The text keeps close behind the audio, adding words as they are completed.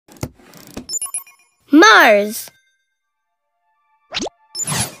Mars.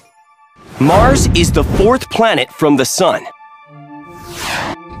 Mars is the fourth planet from the Sun.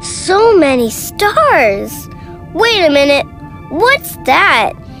 So many stars. Wait a minute. What's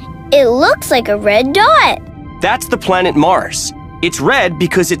that? It looks like a red dot. That's the planet Mars. It's red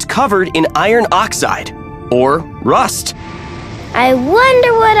because it's covered in iron oxide, or rust. I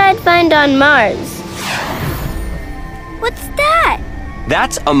wonder what I'd find on Mars. What's that?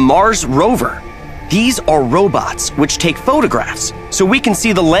 That's a Mars rover. These are robots which take photographs so we can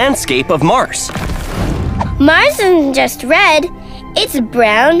see the landscape of Mars. Mars isn't just red. It's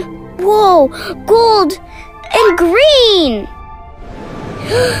brown, whoa, gold, and green.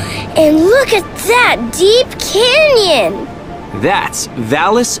 And look at that deep canyon. That's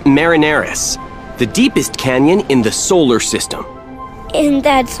Valles Marineris, the deepest canyon in the solar system. And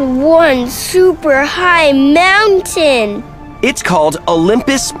that's one super high mountain. It's called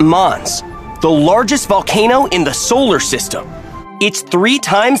Olympus Mons, the largest volcano in the solar system. It's 3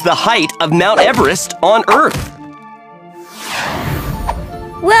 times the height of Mount Everest on Earth.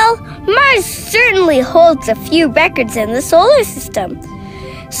 Well, Mars certainly holds a few records in the solar system.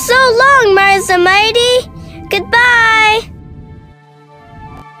 So long, Mars the Mighty. Goodbye.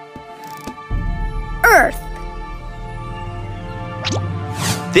 Earth.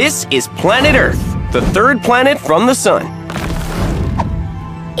 This is planet Earth, the third planet from the Sun.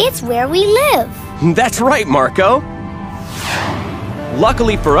 It's where we live. That's right, Marco.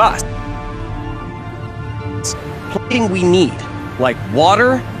 Luckily for us, it's everything we need, like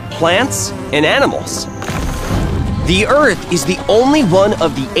water, plants, and animals. The Earth is the only one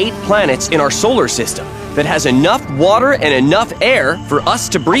of the 8 planets in our solar system that has enough water and enough air for us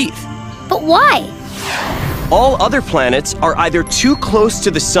to breathe. But why? All other planets are either too close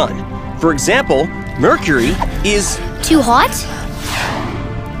to the Sun. For example, Mercury is Too hot?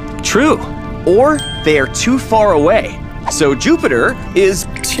 true, or they are too far away. So Jupiter is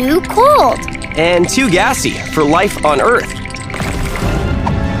Too cold. and too gassy for life on Earth.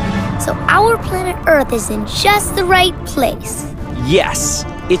 So our planet Earth is in just the right place. Yes,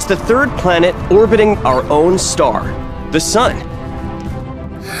 it's the third planet orbiting our own star, the Sun.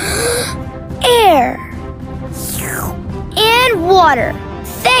 Air. And water.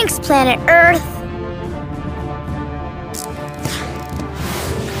 Thanks, planet Earth.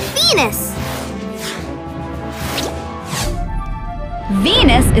 Venus.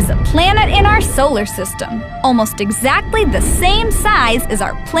 Venus is a planet in our solar system, almost exactly the same size as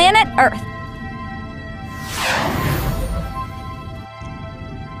our planet Earth.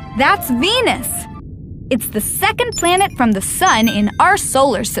 That's Venus. It's the second planet from the Sun in our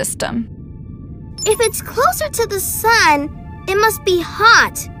solar system. If it's closer to the sun, it must be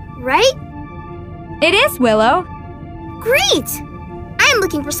hot, right? It is, Willow. Great! I'm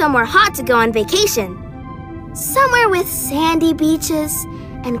looking for somewhere hot to go on vacation. Somewhere with sandy beaches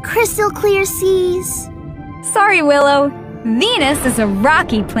and crystal clear seas. Sorry, Willow. Venus is a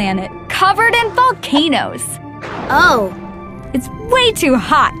rocky planet covered in volcanoes. Oh, It's way too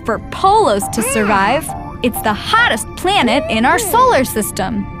hot for polos to survive. It's the hottest planet in our solar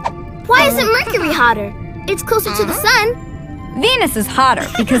system. why isn't Mercury hotter? It's closer to the sun. Venus is hotter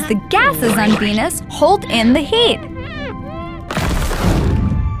because the gases on Venus hold in the heat.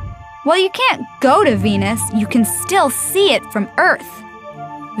 While you can't go to Venus, you can still see it from Earth.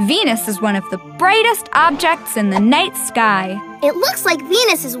 Venus is one of the brightest objects in the night sky. It looks like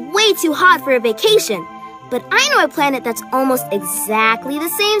Venus is way too hot for a vacation. But I know a planet that's almost exactly the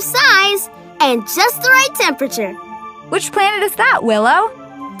same size and just the right temperature. Which planet is that, Willow?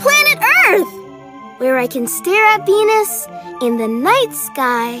 Planet Earth! Where I can stare at Venus in the night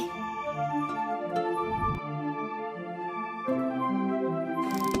sky.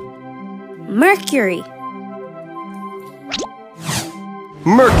 Mercury.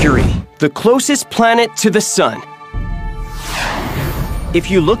 Mercury, the closest planet to the Sun. If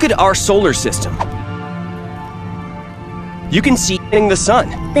you look at our solar system, you can see the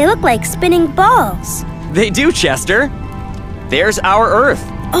Sun. They look like spinning balls. They do, Chester. There's our Earth.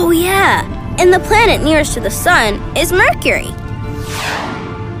 Oh yeah, and the planet nearest to the sun is Mercury.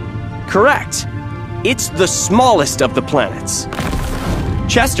 Correct. It's the smallest of the planets.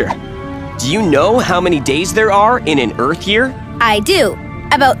 Chester, do you know how many days there are in an Earth year? I do.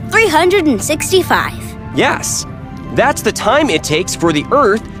 About 365. Yes. That's the time it takes for the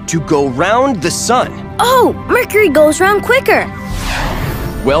Earth to go round the Sun. Oh, Mercury goes round quicker.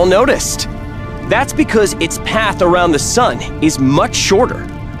 Well noticed. That's because its path around the Sun is much shorter.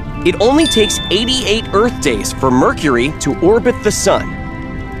 It only takes 88 Earth days for Mercury to orbit the Sun.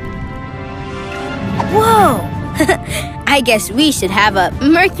 Whoa! I guess we should have a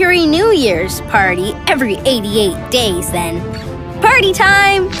Mercury New Year's party every 88 days then. Party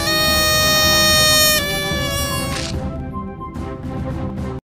time!